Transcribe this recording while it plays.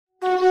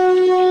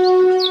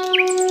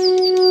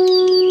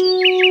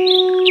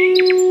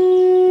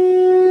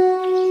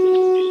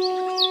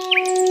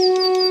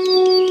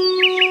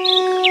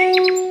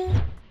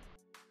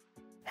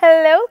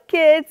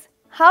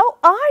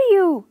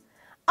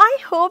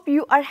hope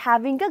you are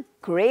having a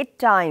great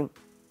time.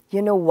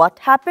 You know what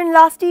happened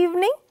last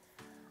evening?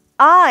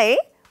 I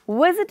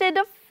visited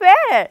a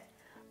fair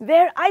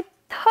where I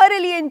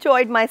thoroughly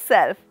enjoyed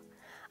myself.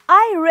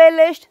 I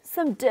relished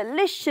some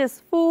delicious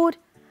food,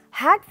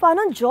 had fun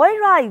on joy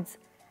rides,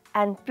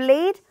 and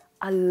played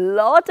a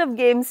lot of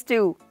games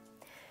too.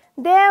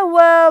 There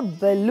were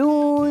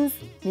balloons,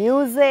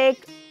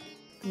 music,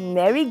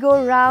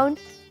 merry-go-round,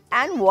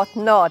 and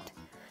whatnot.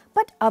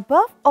 But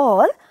above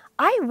all,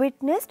 I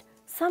witnessed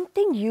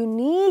something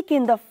unique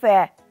in the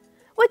fair,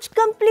 which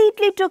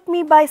completely took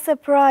me by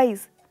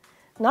surprise.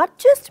 Not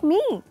just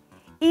me,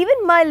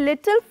 even my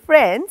little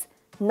friends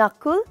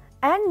Nakul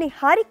and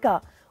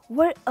Niharika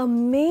were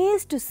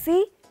amazed to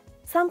see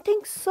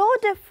something so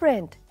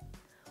different.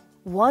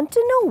 Want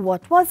to know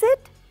what was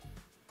it?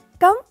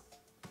 Come,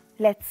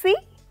 let's see.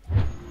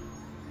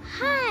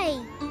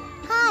 Hi.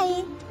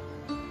 Hi.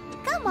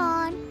 Come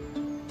on.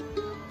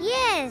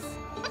 Yes.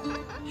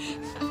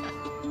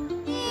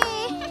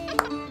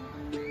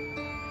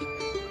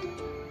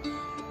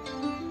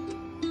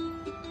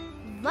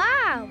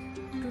 Wow.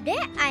 Today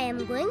I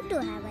am going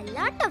to have a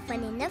lot of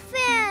fun in the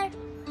fair.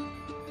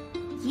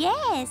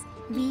 Yes,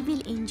 we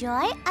will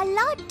enjoy a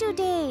lot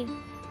today.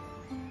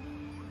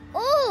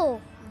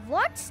 Oh,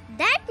 what's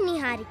that,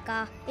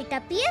 Niharika? It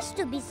appears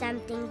to be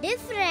something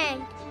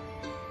different.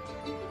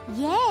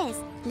 Yes,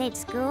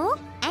 let's go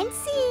and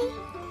see.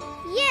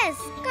 Yes,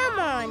 come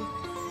on.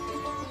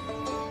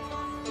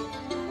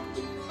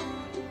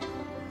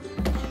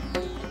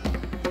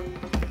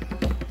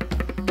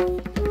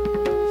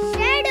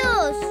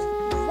 Shadows!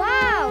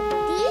 Wow,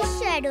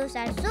 these shadows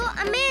are so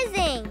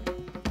amazing.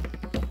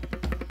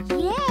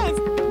 Yes,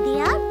 they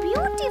are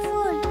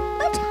beautiful.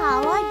 But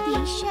how are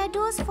these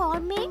shadows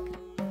forming?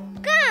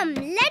 Come,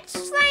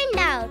 let's find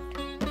out.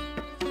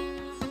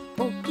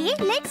 Okay,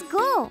 let's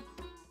go.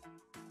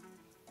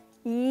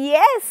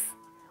 Yes!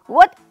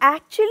 What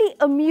actually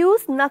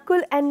amused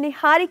Nakul and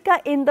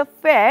Niharika in the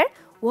fair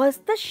was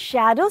the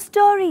shadow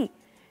story,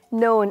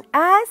 known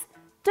as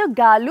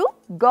Togalu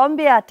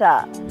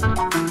Gombeata.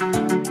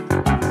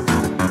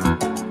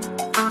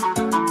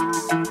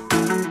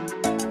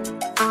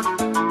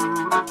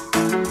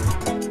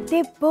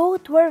 They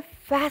both were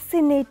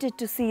fascinated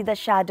to see the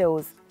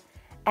shadows.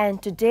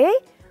 And today,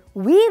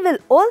 we will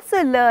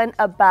also learn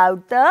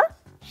about the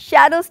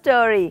shadow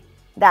story,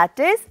 that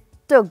is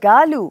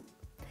Togalu.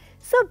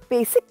 So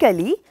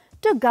basically,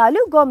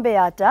 Togalu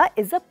Gombeata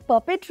is a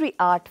puppetry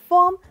art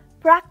form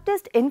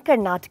practiced in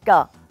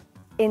Karnataka.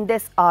 In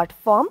this art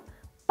form,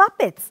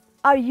 puppets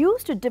are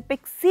used to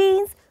depict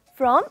scenes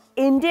from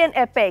Indian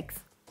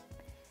epics.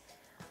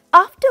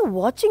 After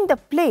watching the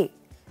play,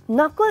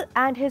 Nakul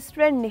and his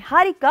friend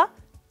Niharika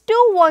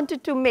too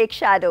wanted to make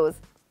shadows.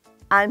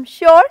 I'm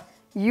sure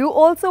you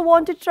also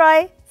want to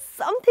try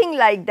something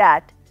like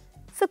that.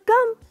 So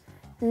come,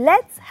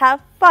 let's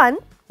have fun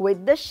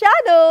with the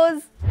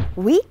shadows.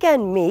 We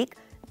can make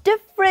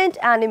different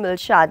animal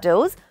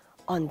shadows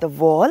on the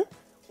wall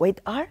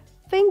with our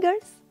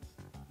fingers.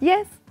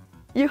 Yes,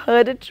 you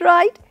heard it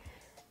right.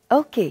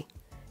 Okay,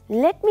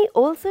 let me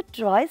also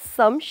try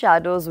some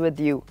shadows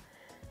with you.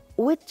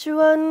 Which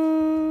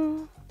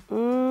one?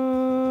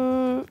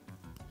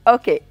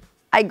 Okay,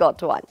 I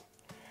got one.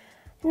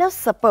 Now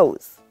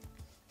suppose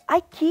I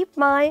keep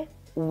my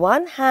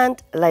one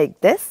hand like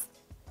this,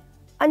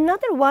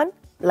 another one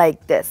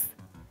like this,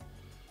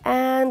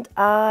 and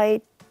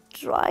I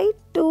try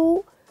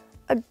to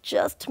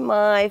adjust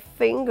my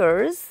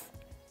fingers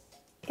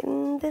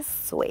in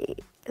this way.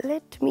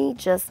 Let me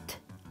just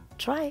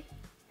try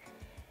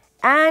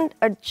and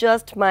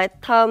adjust my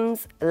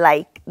thumbs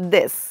like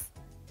this.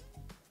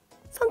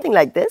 Something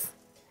like this.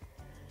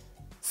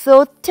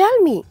 So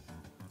tell me,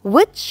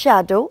 which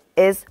shadow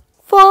is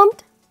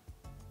formed?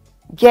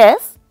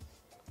 Guess?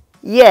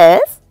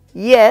 Yes,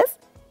 yes,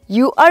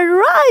 you are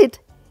right.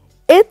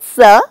 It's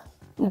a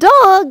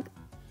dog.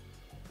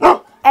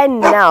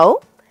 And now,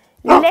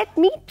 let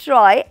me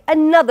try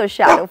another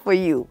shadow for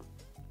you.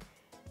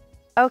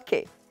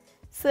 Okay,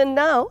 so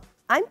now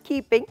I'm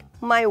keeping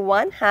my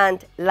one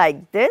hand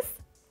like this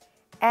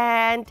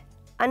and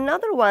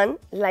another one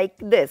like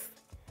this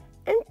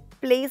and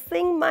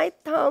placing my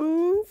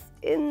thumbs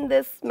in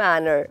this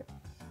manner.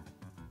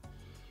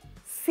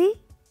 See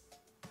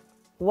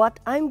what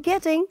I'm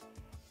getting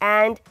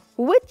and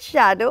which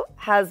shadow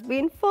has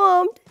been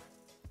formed?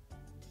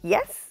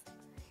 Yes,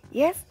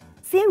 yes.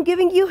 See, I'm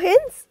giving you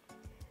hints.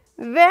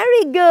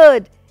 Very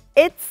good.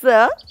 It's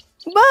a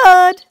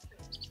bird.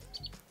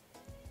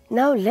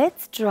 Now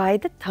let's try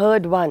the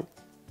third one.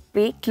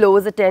 Pay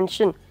close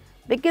attention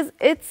because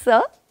it's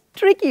a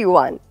tricky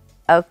one.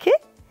 Okay?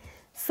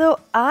 So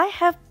I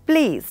have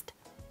placed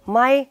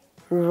my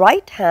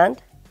right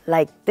hand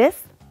like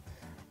this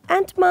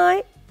and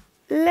my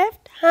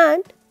left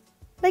hand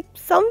like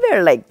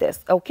somewhere like this.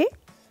 Okay?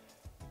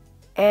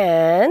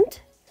 And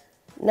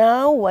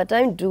now what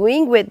I'm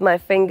doing with my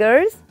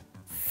fingers,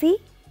 see,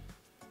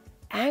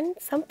 and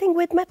something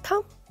with my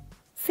thumb,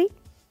 see.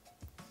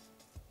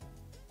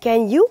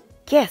 Can you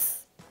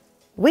guess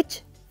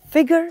which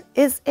figure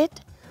is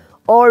it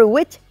or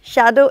which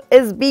shadow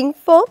is being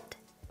formed?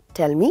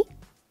 Tell me.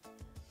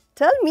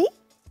 Tell me.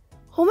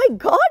 Oh my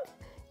God,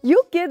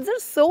 you kids are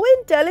so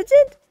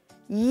intelligent.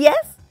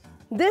 Yes,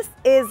 this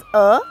is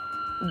a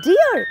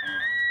deer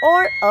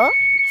or a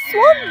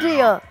swamp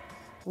deer,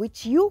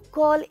 which you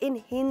call in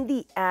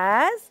Hindi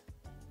as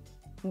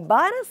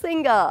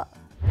Barasinga.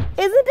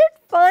 Isn't it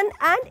fun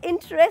and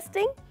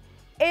interesting?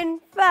 In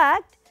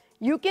fact,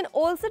 you can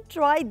also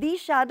try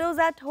these shadows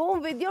at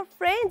home with your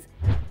friends.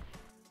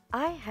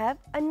 I have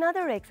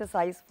another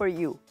exercise for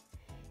you.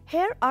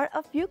 Here are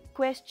a few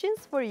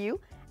questions for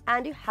you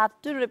and you have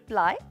to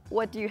reply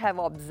what you have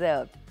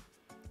observed.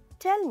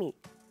 Tell me,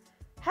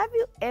 have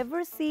you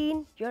ever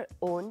seen your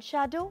own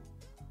shadow?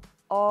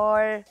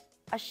 Or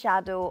a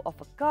shadow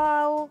of a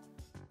cow,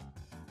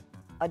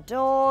 a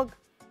dog,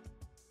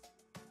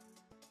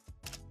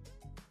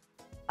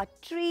 a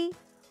tree,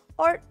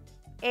 or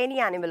any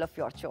animal of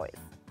your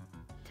choice?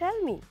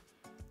 Tell me.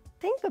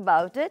 Think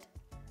about it.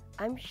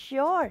 I'm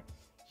sure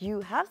you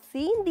have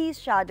seen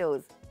these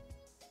shadows.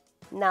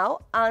 Now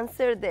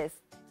answer this.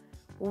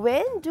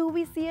 When do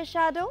we see a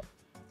shadow?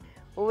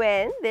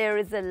 When there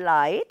is a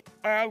light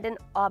and an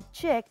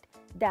object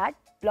that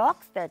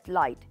blocks that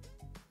light.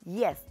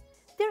 Yes,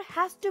 there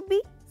has to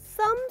be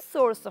some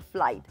source of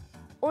light.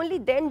 Only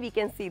then we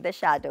can see the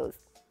shadows.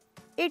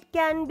 It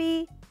can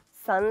be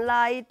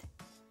sunlight,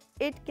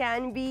 it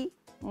can be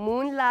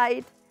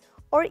moonlight,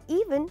 or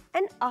even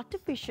an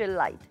artificial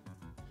light.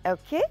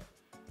 Okay?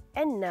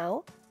 And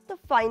now the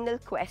final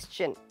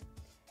question.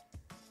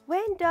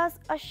 When does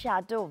a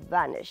shadow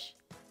vanish?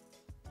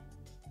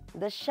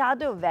 The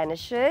shadow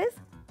vanishes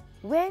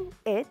when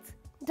it's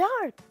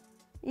dark.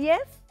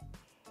 Yes?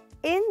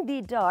 In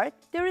the dark,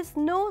 there is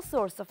no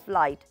source of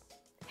light.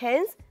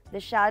 Hence, the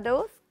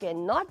shadows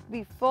cannot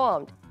be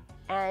formed.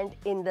 And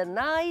in the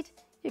night,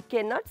 you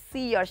cannot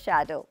see your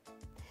shadow.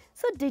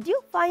 So, did you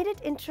find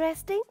it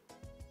interesting?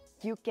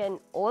 You can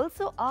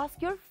also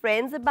ask your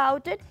friends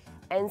about it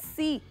and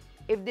see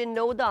if they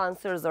know the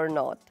answers or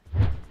not.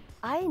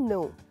 I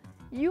know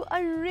you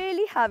are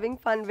really having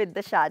fun with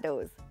the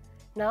shadows.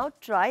 Now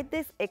try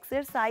this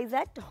exercise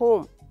at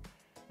home.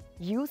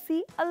 You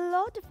see a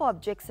lot of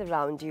objects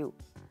around you,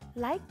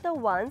 like the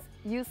ones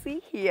you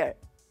see here.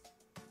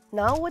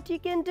 Now what you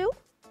can do?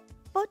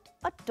 Put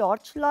a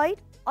torchlight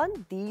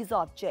on these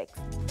objects.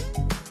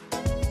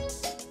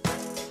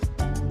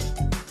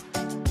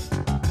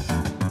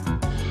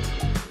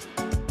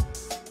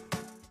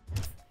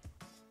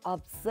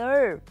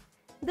 Observe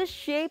the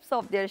shapes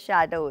of their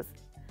shadows.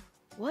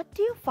 What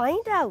do you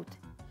find out?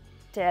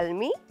 Tell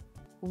me,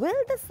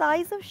 will the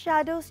size of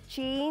shadows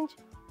change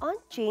on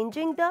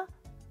changing the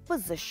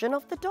position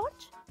of the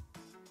torch?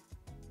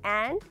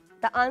 And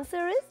the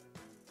answer is?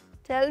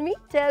 Tell me.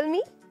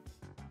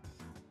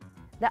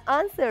 The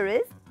answer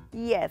is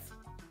yes.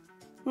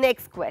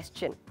 Next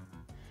question.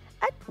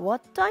 At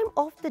what time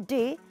of the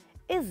day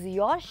is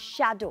your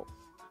shadow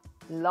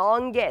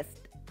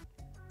longest?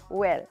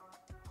 Well,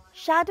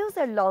 shadows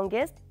are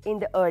longest in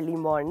the early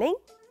morning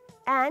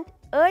and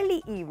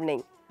early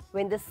evening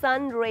when the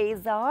sun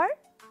rays are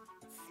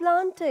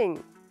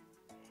slanting.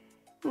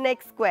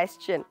 Next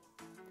question.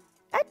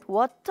 At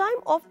what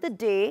time of the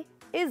day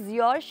is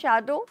your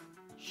shadow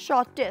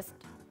shortest?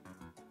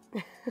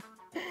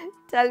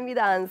 Tell me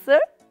the answer.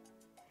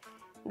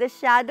 The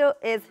shadow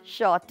is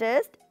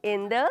shortest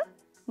in the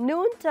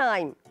noon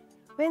time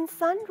when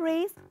sun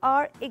rays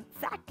are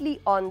exactly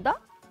on the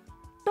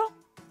top.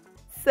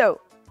 So,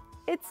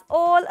 it's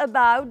all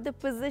about the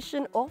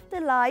position of the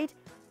light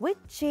which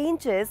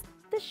changes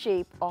the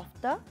shape of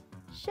the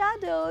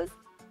shadows.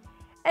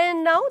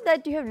 And now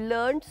that you have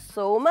learned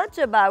so much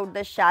about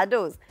the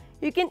shadows,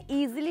 you can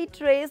easily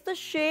trace the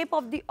shape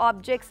of the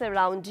objects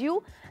around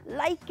you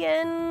like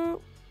a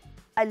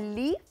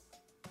leaf,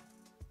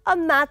 a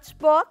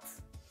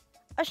matchbox,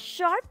 a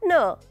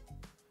sharpener,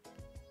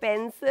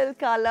 pencil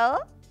color,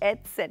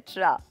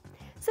 etc.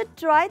 So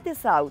try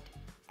this out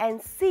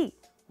and see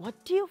what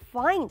do you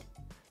find.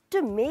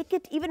 To make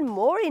it even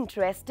more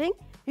interesting,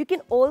 you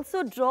can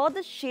also draw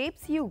the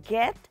shapes you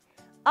get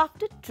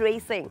after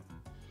tracing.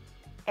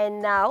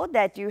 And now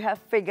that you have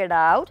figured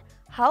out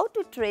how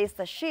to trace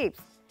the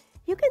shapes,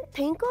 you can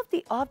think of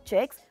the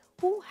objects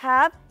who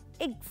have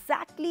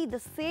exactly the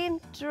same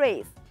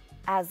trace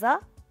as a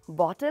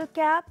bottle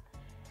cap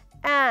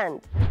and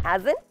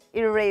as an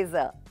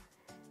eraser.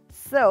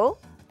 So,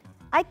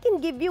 I can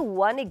give you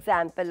one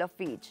example of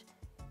each.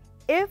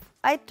 If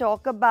I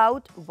talk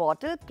about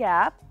bottle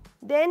cap,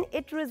 then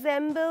it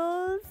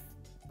resembles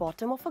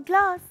bottom of a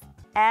glass.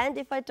 And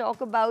if I talk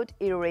about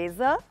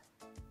eraser,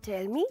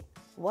 tell me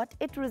what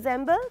it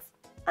resembles.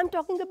 I'm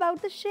talking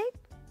about the shape.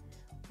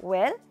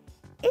 Well,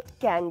 it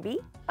can be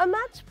a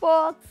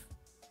matchbox.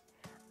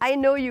 I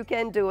know you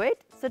can do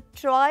it, so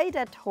try it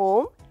at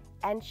home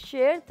and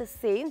share the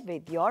same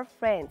with your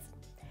friends.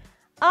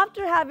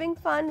 After having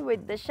fun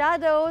with the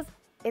shadows,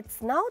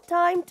 it's now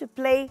time to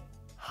play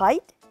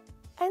hide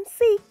and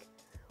seek,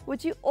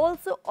 which you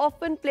also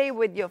often play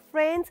with your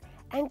friends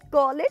and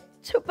call it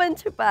chupan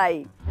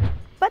chupai.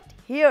 But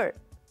here,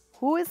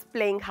 who is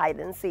playing hide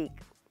and seek?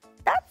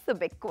 That's the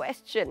big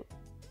question.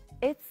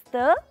 It's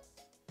the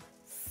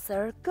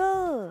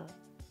circle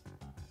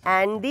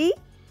and the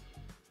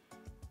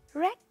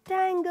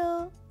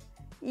rectangle.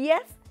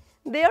 Yes,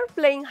 they are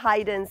playing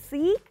hide and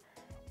seek,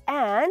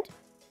 and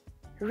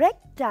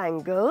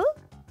rectangle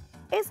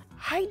is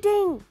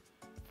hiding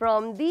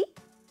from the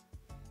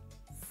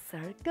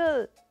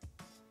circle.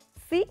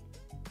 See?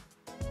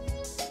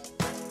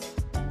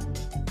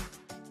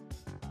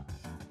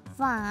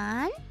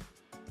 1,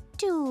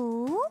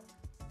 2,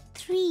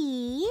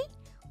 3,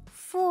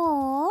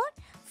 4,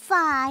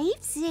 5,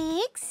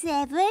 6,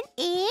 7,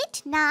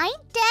 8, 9,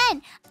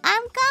 10.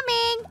 I'm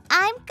coming.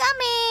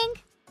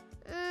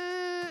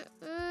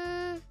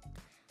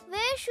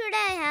 Where should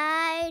I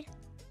hide?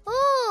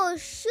 Oh,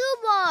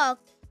 shoebox.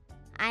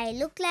 I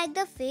look like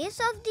the face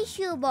of the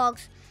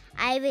shoebox.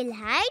 I will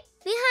hide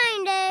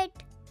behind it.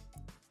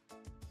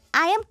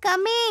 I am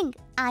coming.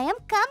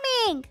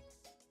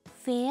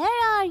 Where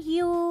are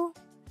you?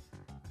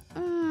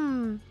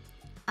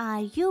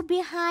 Are you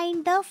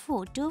behind the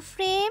photo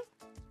frame?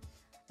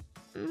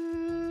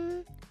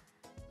 Where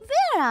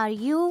are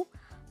you?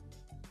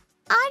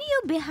 Are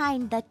you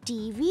behind the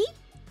TV?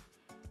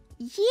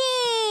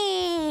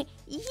 Yay!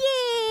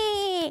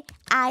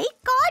 I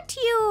caught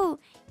you!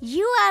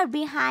 You are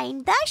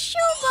behind the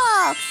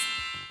shoebox!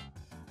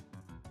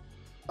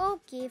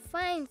 Okay,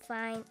 fine.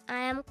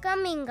 I am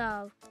coming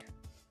out.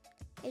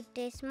 It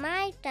is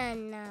my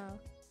turn now.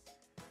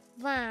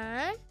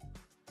 1,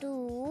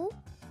 2,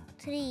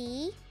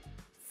 3,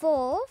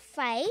 4,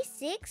 5,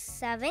 6,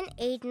 7,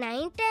 8,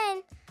 9,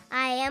 10.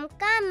 I am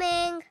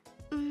coming.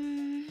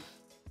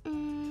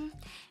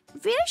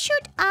 Where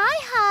should I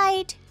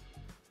hide?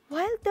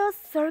 While the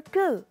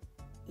circle,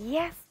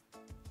 yes,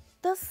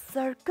 the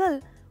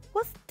circle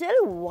was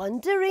still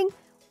wondering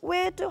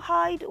where to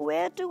hide.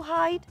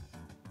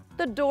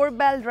 The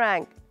doorbell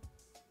rang.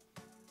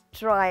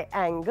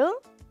 Triangle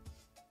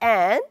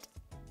and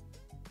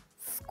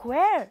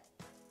square.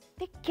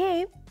 They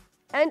came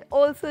and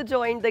also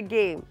joined the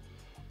game.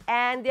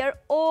 And they are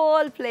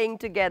all playing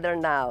together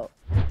now.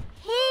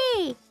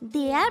 Hey,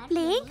 they are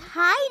playing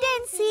hide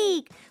and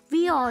seek.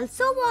 We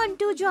also want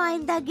to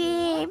join the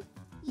game.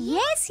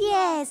 Yes,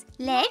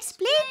 let's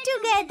play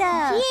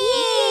together.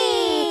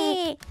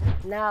 Yay!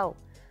 Now,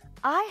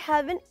 I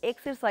have an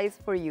exercise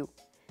for you.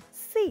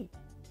 See,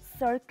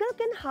 circle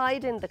can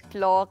hide in the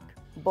clock,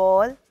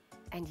 ball,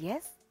 and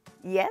yes,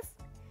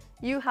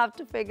 you have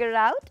to figure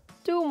out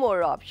 2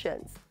 more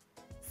options.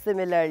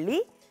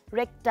 Similarly,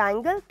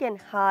 rectangle can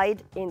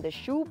hide in the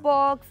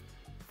shoebox,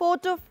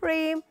 photo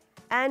frame,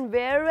 and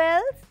where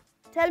else?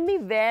 Tell me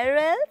where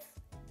else?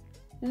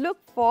 Look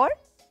for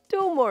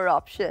 2 more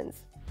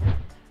options.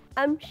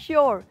 I'm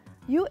sure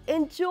you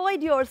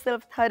enjoyed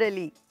yourself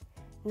thoroughly.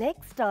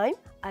 Next time,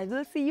 I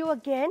will see you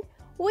again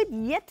with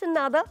yet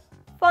another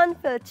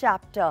fun-filled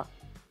chapter.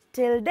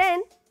 Till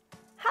then,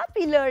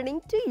 happy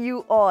learning to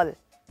you all.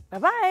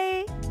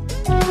 Bye-bye.